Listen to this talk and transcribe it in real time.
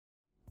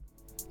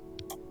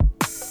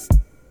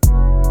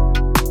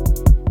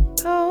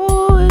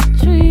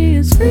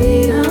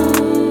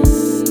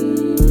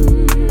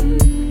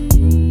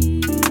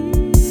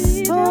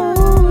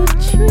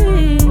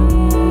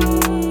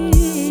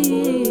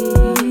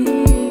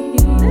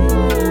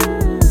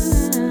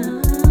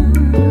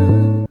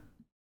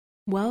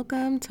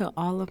welcome to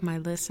all of my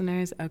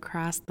listeners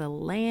across the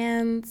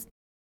lands.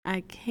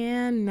 I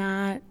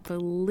cannot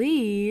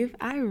believe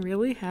I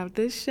really have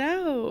this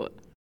show.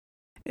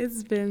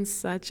 It's been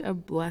such a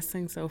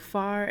blessing so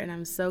far, and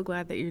I'm so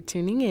glad that you're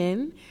tuning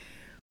in.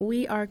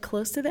 We are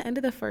close to the end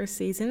of the first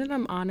season, and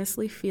I'm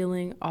honestly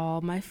feeling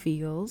all my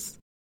feels.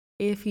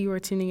 If you are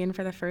tuning in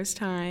for the first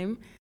time,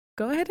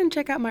 go ahead and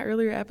check out my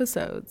earlier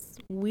episodes.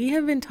 We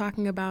have been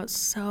talking about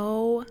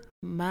so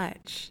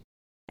much,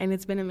 and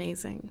it's been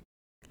amazing.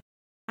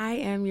 I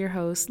am your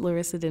host,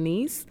 Larissa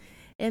Denise,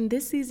 and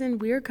this season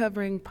we are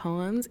covering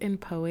poems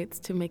and poets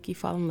to make you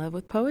fall in love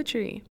with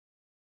poetry.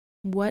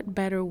 What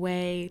better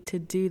way to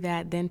do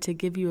that than to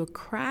give you a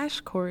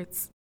crash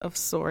course of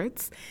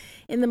sorts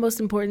in the most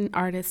important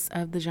artists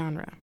of the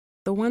genre,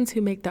 the ones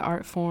who make the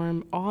art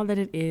form all that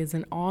it is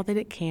and all that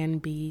it can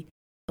be,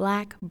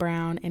 Black,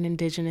 brown, and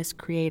indigenous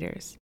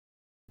creators.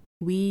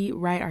 We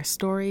write our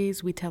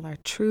stories, we tell our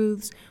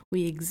truths,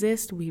 we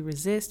exist, we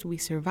resist, we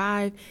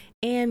survive,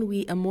 and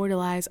we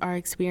immortalize our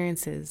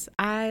experiences.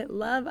 I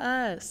love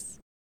us.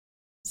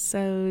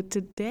 So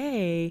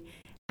today,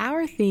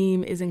 our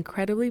theme is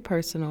incredibly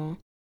personal.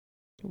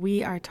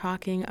 We are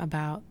talking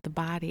about the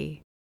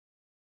body,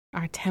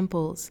 our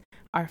temples,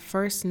 our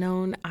first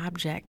known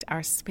object,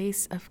 our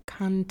space of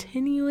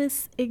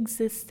continuous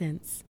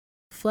existence,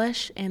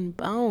 flesh and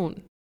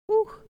bone.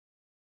 Whew.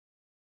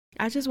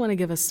 I just want to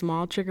give a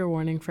small trigger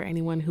warning for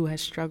anyone who has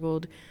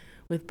struggled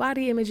with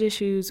body image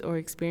issues or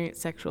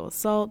experienced sexual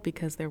assault,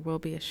 because there will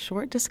be a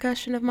short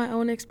discussion of my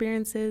own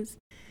experiences.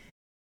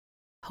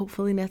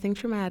 Hopefully nothing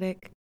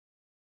traumatic.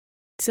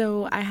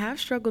 So I have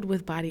struggled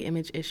with body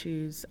image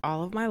issues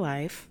all of my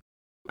life.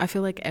 I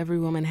feel like every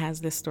woman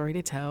has this story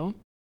to tell,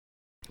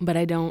 but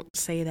I don't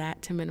say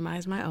that to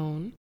minimize my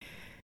own.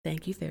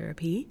 Thank you,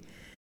 therapy.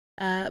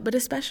 But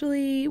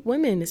especially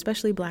women,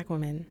 especially Black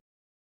women.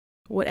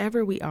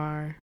 Whatever we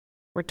are,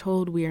 we're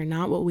told we are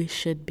not what we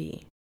should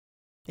be.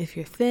 If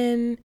you're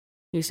thin,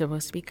 you're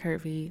supposed to be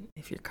curvy.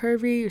 If you're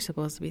curvy, you're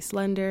supposed to be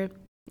slender.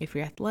 If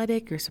you're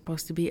athletic, you're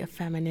supposed to be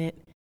effeminate.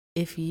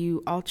 If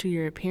you alter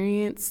your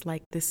appearance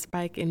like this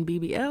spike in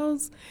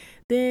BBLs,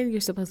 then you're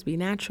supposed to be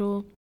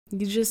natural.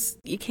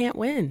 You can't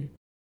win.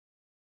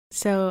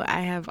 So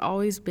I have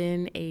always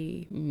been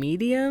a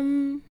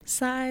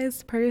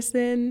medium-sized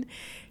person.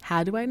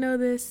 How do I know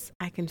this?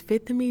 I can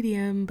fit the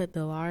medium, but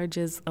the large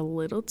is a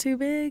little too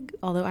big.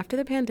 Although after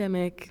the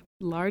pandemic,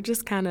 large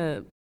is kind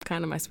of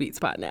my sweet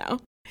spot now.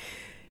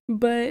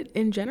 But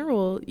in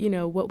general,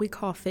 what we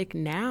call thick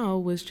now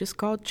was just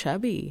called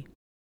chubby,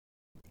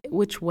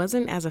 which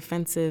wasn't as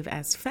offensive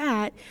as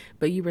fat,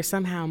 but you were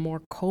somehow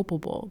more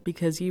culpable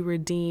because you were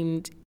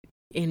deemed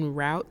en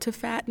route to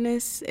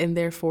fatness and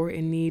therefore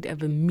in need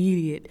of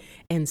immediate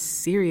and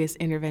serious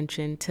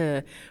intervention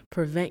to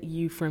prevent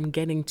you from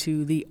getting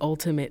to the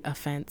ultimate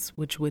offense,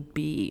 which would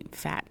be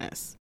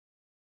fatness.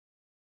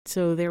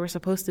 So there were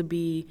supposed to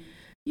be,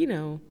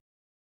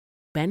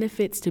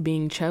 benefits to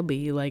being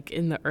chubby, like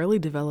in the early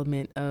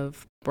development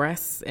of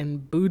breasts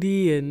and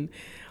booty and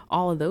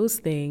all of those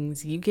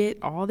things. You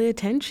get all the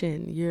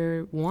attention.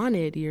 You're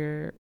wanted.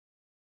 You're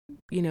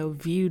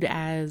viewed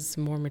as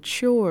more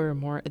mature,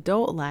 more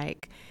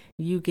adult-like.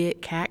 You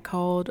get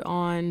catcalled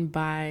on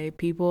by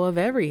people of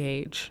every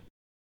age.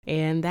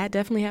 And that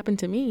definitely happened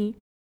to me.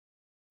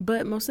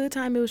 But most of the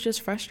time it was just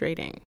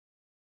frustrating.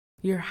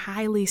 You're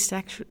highly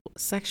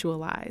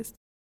sexualized.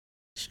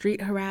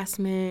 Street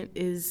harassment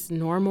is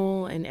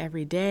normal and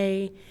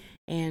everyday,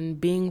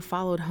 and being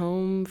followed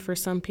home for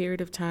some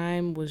period of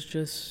time was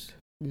just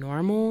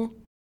normal.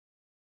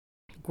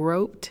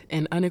 Groped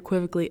and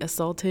unequivocally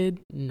assaulted,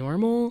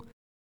 normal.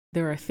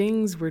 There are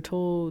things we're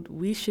told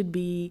we should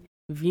be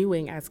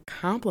viewing as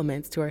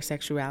compliments to our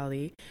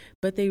sexuality,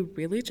 but they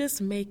really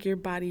just make your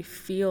body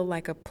feel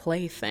like a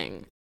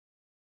plaything.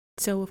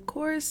 So of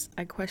course,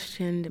 I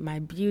questioned my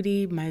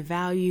beauty, my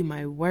value,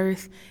 my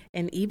worth,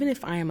 and even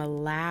if I am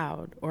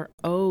allowed or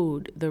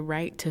owed the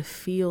right to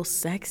feel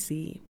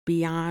sexy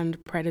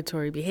beyond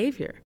predatory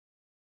behavior.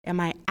 Am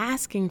I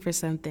asking for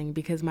something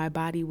because my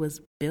body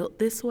was built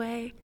this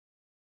way?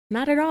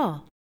 Not at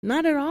all.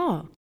 Not at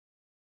all.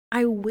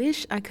 I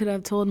wish I could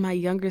have told my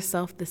younger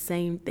self the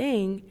same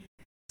thing.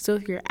 So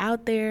if you're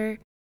out there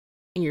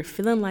and you're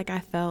feeling like I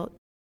felt,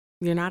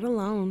 you're not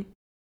alone.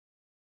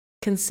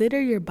 Consider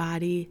your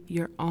body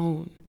your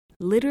own,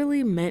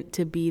 literally meant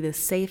to be the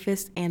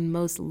safest and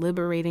most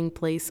liberating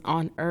place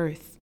on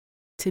earth,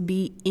 to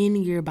be in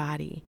your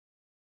body.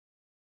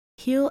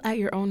 Heal at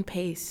your own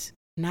pace,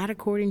 not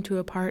according to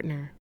a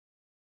partner,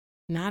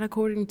 not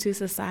according to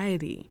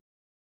society.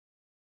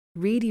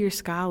 Read your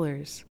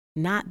scholars,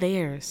 not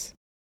theirs.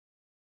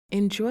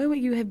 Enjoy what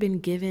you have been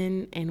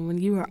given, and when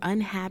you are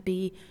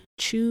unhappy,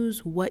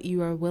 choose what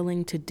you are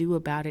willing to do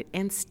about it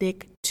and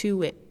stick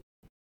to it.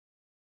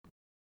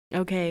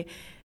 Okay,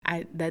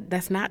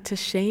 that's not to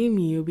shame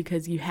you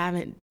because you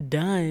haven't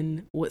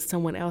done what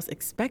someone else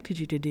expected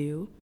you to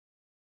do,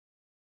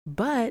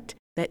 but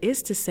that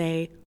is to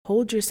say,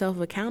 hold yourself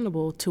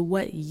accountable to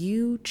what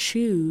you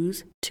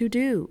choose to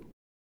do.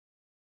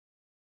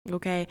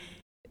 Okay,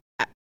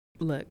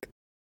 look,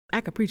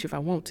 I could preach if I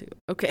want to,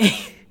 okay?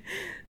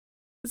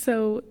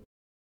 So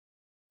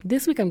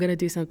this week I'm going to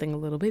do something a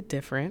little bit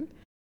different.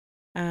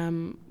 I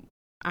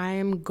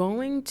am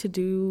going to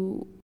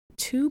do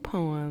 2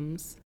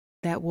 poems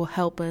that will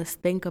help us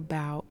think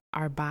about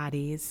our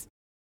bodies.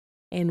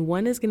 And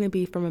one is going to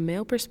be from a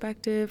male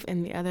perspective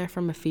and the other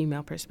from a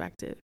female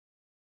perspective.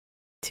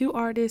 2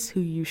 artists who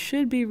you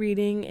should be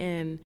reading,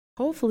 and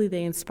hopefully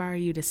they inspire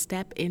you to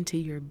step into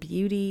your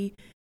beauty,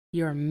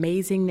 your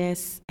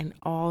amazingness, and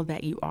all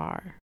that you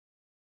are.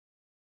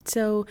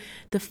 So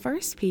the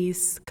first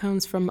piece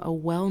comes from a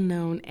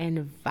well-known and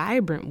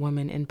vibrant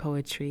woman in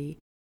poetry,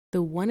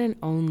 the one and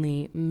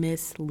only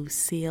Miss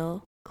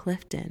Lucille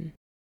Clifton.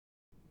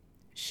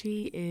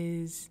 She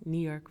is New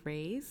York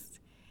raised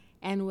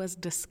and was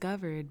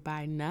discovered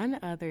by none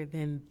other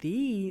than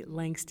the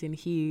Langston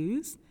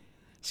Hughes.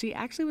 She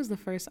actually was the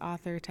first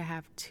author to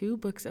have 2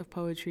 books of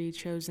poetry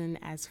chosen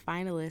as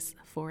finalists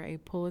for a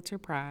Pulitzer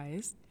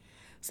Prize.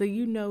 So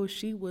you know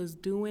she was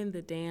doing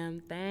the damn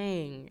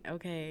thing,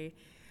 okay?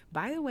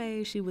 By the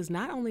way, she was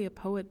not only a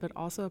poet but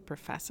also a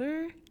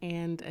professor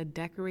and a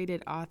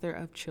decorated author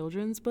of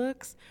children's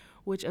books,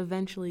 which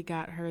eventually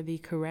got her the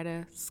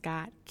Coretta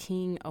Scott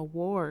King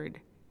Award.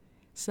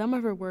 Some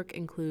of her work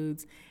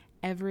includes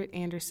Everett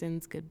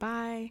Anderson's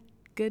Goodbye,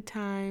 Good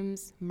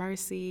Times,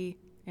 Mercy,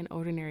 An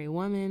Ordinary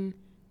Woman,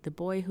 The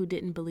Boy Who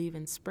Didn't Believe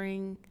in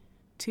Spring,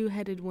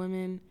 Two-Headed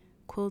Woman,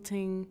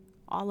 Quilting,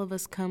 All of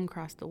Us Come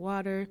Across the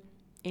Water,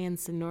 and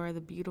Sonora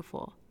the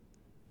Beautiful.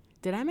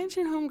 Did I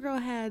mention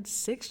Homegirl had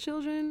 6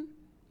 children?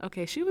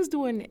 Okay, she was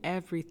doing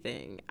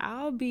everything.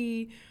 I'll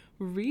be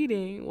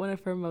reading one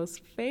of her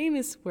most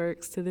famous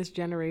works to this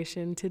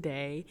generation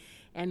today,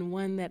 and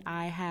one that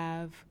I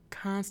have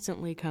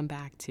constantly come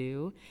back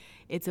to.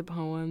 It's a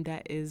poem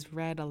that is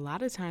read a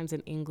lot of times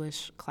in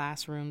English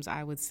classrooms,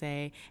 I would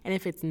say, and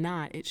if it's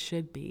not, it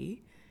should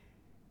be.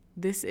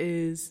 This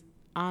is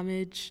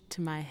Homage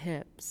to My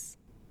Hips.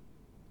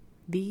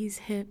 These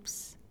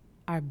hips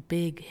are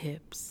big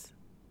hips.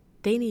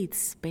 They need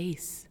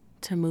space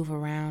to move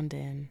around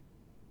in.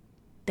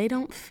 They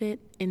don't fit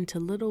into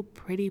little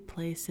pretty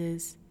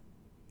places.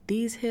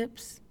 These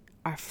hips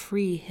are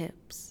free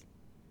hips.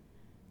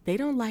 They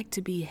don't like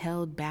to be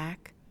held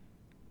back.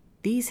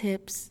 These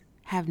hips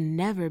have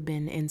never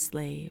been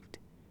enslaved.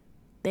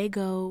 They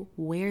go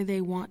where they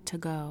want to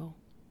go.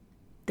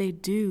 They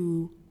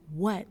do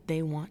what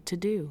they want to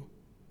do.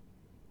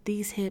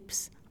 These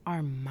hips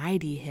are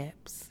mighty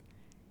hips.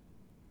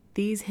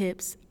 These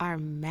hips are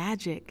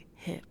magic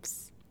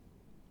hips.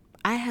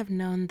 I have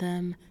known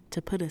them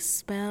to put a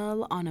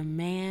spell on a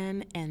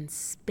man and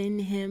spin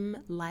him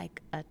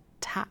like a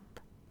top.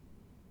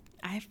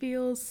 I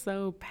feel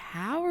so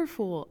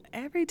powerful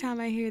every time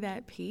I hear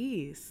that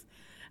piece.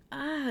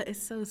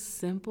 It's so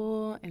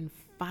simple and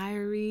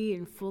fiery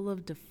and full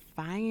of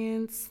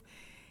defiance.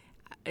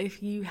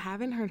 If you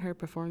haven't heard her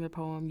perform the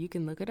poem, you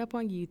can look it up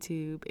on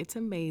YouTube. It's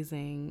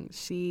amazing.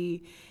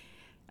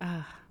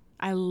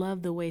 I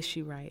love the way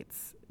she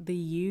writes. The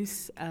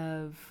use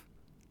of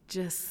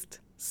just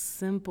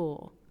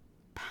simple,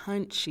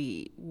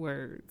 punchy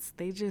words.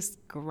 They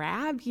just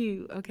grab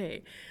you.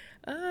 Okay.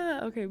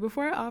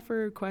 Before I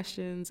offer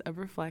questions of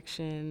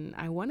reflection,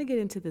 I want to get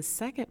into the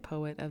second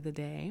poet of the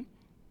day.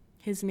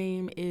 His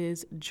name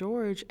is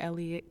George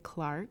Eliot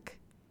Clarke.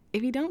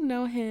 If you don't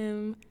know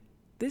him,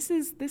 this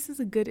is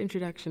a good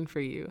introduction for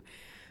you.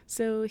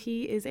 So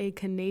he is a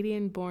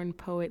Canadian-born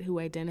poet who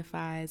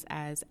identifies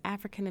as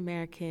African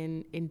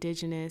American,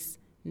 Indigenous,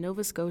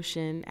 Nova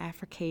Scotian,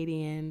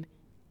 Afro-Acadian,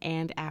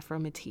 and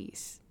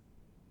Afro-Métis.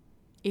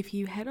 If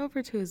you head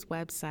over to his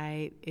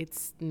website,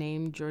 it's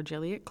named George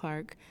Eliot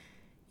Clarke,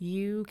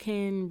 you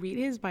can read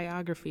his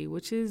biography,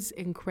 which is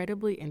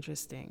incredibly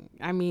interesting.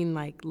 I mean,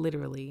 like,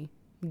 literally,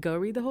 go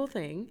read the whole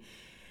thing.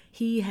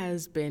 He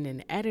has been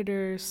an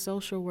editor,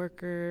 social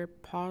worker,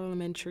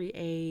 parliamentary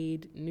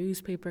aide,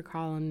 newspaper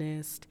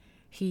columnist.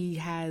 He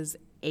has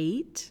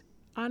 8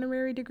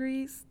 honorary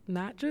degrees,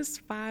 not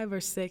just 5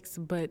 or 6,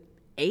 but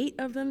 8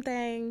 of them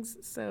things.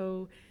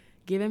 So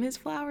give him his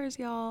flowers,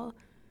 y'all.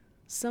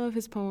 Some of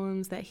his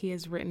poems that he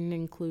has written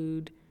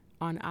include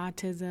On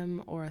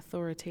Autism or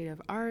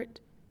Authoritative Art,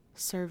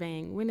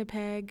 Surveying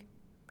Winnipeg,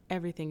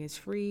 Everything is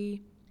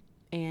Free,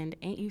 and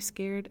Ain't You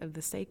Scared of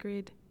the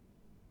Sacred?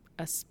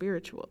 A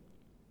Spiritual.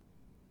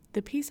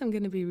 The piece I'm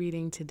going to be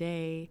reading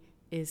today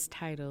is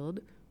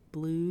titled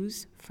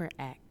Blues for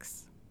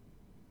X.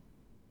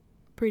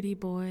 Pretty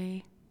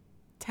boy,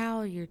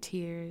 towel your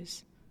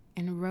tears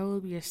and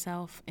robe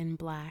yourself in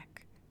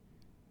black.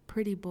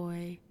 Pretty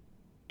boy,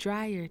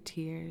 dry your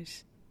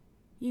tears.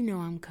 You know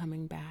I'm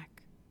coming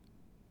back.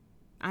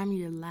 I'm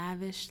your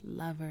lavish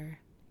lover,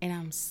 and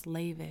I'm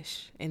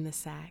slavish in the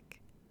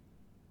sack.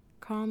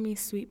 Call me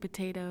sweet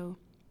potato,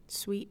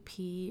 sweet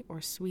pea,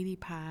 or sweetie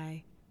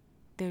pie.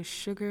 There's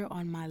sugar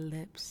on my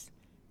lips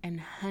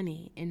and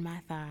honey in my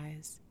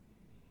thighs.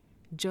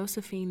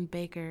 Josephine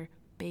Baker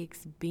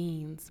bakes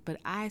beans, but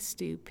I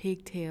stew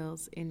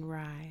pigtails in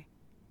rye.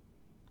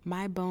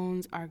 My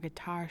bones are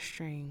guitar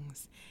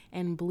strings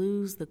and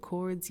blues the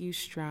chords you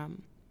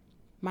strum.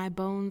 My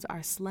bones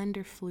are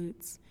slender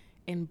flutes,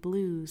 and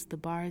blues the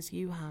bars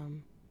you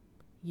hum.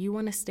 You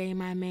want to stay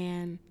my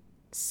man?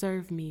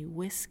 Serve me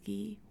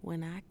whiskey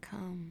when I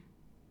come.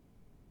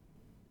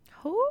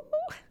 Oh,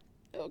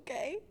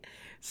 okay.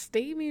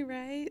 Stay me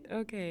right?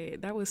 Okay,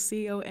 that was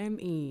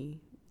COME.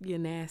 You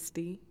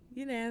nasty.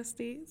 You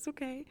nasty. It's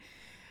okay.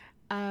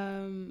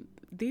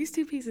 These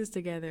two pieces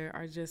together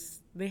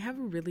they have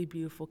a really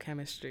beautiful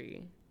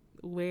chemistry.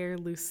 Where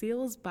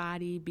Lucille's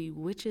body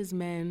bewitches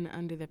men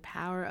under the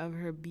power of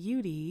her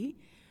beauty,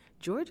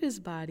 George's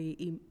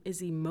body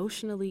is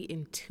emotionally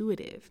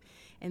intuitive,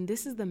 and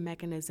this is the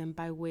mechanism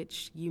by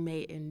which you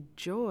may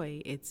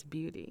enjoy its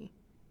beauty.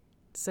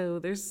 So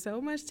there's so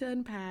much to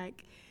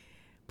unpack.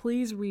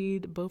 Please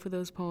read both of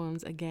those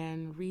poems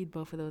again, read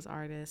both of those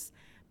artists.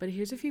 But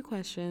here's a few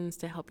questions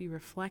to help you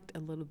reflect a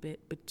little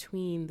bit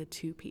between the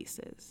two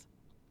pieces.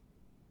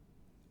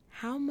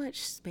 How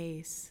much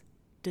space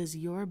does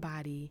your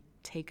body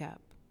take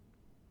up?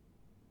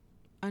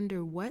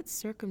 Under what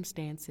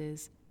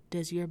circumstances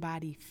does your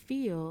body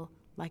feel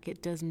like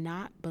it does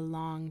not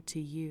belong to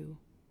you?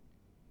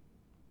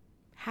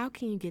 How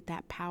can you get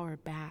that power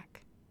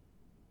back?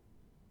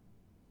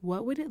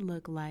 What would it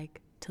look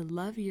like to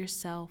love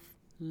yourself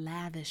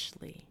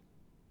lavishly?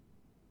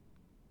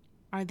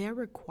 Are there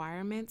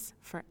requirements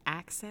for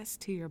access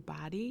to your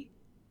body?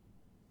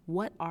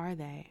 What are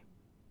they?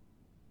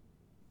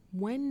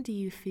 When do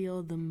you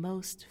feel the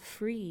most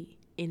free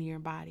in your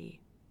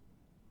body?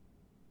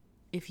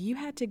 If you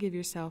had to give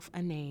yourself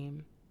a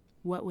name,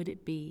 what would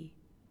it be?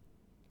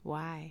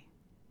 Why?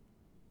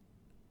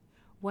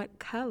 What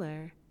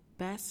color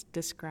best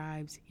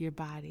describes your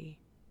body?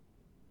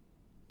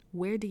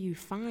 Where do you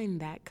find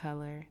that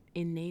color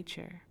in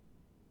nature?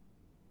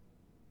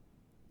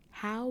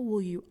 How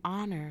will you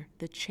honor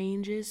the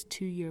changes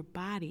to your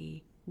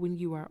body when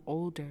you are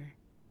older?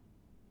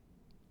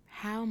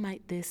 How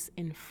might this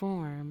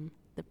inform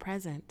the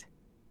present?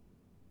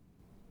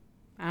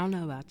 I don't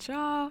know about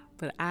y'all,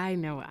 but I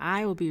know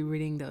I will be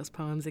reading those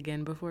poems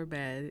again before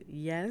bed.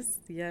 Yes,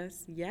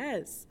 yes,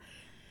 yes.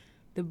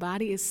 The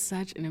body is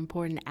such an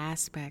important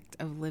aspect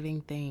of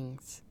living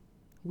things.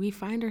 We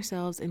find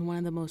ourselves in one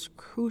of the most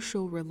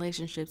crucial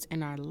relationships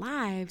in our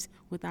lives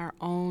with our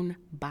own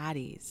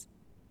bodies.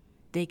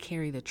 They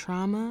carry the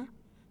trauma,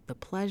 the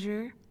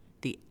pleasure,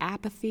 the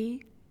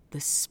apathy,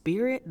 the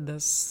spirit, the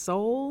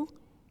soul,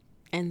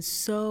 and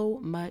so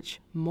much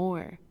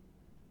more.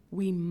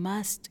 We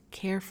must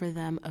care for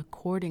them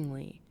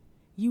accordingly.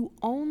 You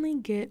only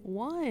get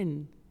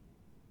one.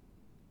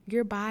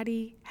 Your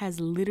body has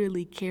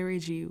literally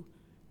carried you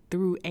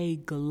through a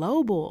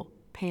global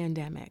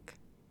pandemic.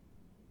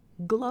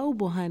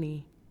 Global,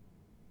 honey.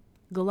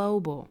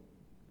 Global.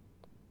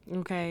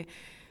 Okay?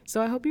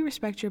 So I hope you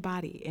respect your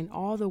body in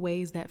all the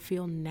ways that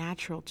feel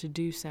natural to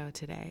do so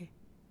today.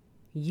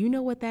 You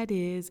know what that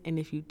is, and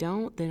if you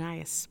don't, then I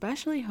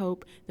especially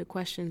hope the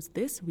questions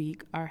this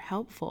week are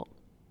helpful.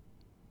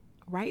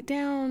 Write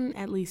down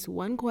at least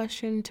one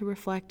question to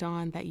reflect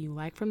on that you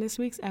like from this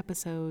week's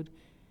episode.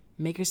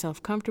 Make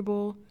yourself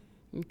comfortable.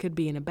 You could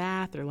be in a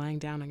bath or lying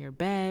down on your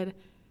bed.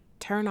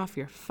 Turn off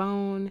your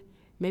phone.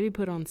 Maybe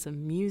put on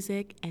some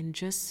music and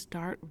just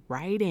start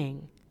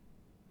writing.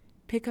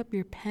 Pick up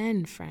your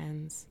pen,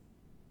 friends.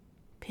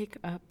 Pick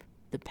up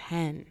the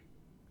pen.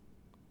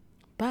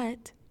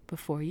 But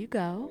before you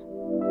go,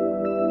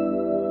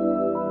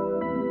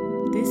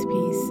 this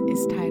piece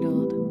is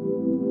titled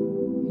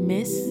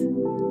Miss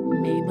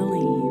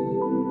Maybelline.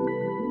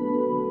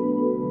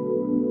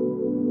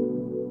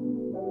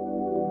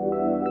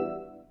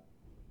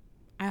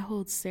 I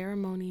hold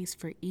ceremonies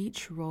for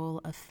each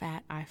roll of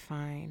fat I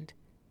find.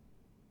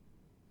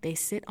 They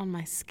sit on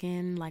my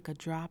skin like a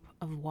drop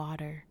of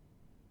water,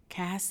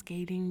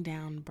 cascading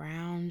down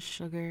brown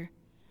sugar,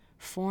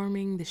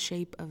 forming the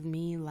shape of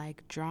me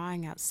like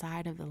drawing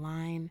outside of the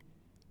line,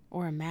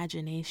 or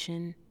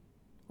imagination,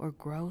 or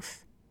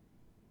growth.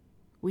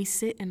 We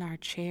sit in our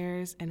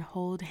chairs and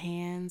hold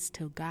hands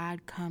till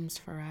God comes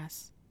for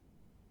us.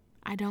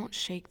 I don't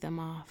shake them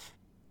off.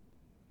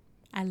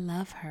 I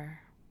love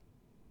her.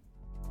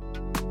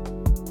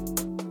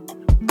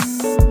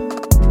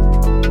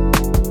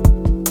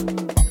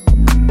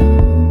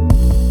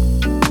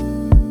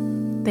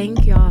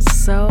 Thank y'all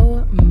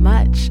so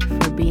much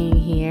for being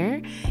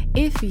here.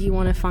 If you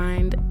want to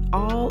find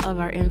all of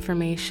our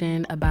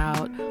information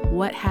about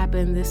what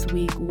happened this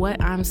week,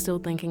 what I'm still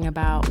thinking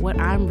about, what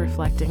I'm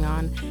reflecting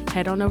on,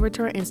 head on over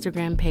to our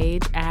Instagram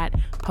page at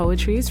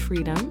Poetry is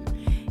Freedom.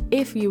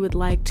 If you would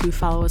like to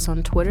follow us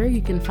on Twitter,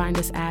 you can find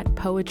us at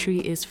Poetry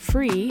is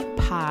Free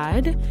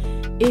Pod.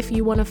 If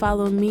you want to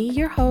follow me,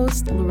 your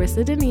host,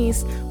 Larissa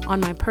Denise,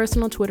 on my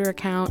personal Twitter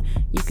account,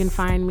 you can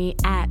find me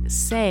at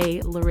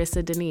Say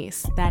Larissa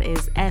Denise. That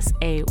is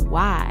SayLarissa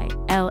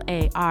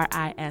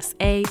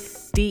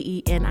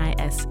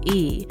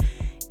Denise.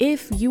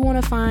 If you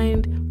want to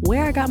find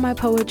where I got my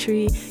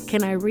poetry,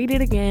 can I read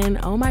it again?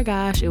 Oh my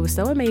gosh, it was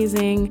so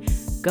amazing.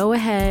 Go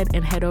ahead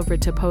and head over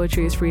to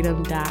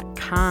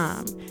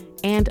poetryisfreedom.com.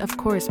 And of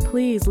course,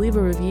 please leave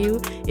a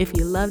review if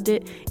you loved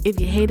it. If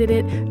you hated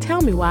it,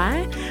 tell me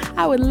why.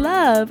 I would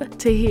love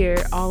to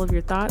hear all of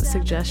your thoughts,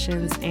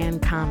 suggestions,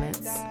 and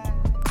comments.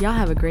 Y'all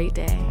have a great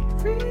day.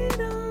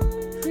 Freedom.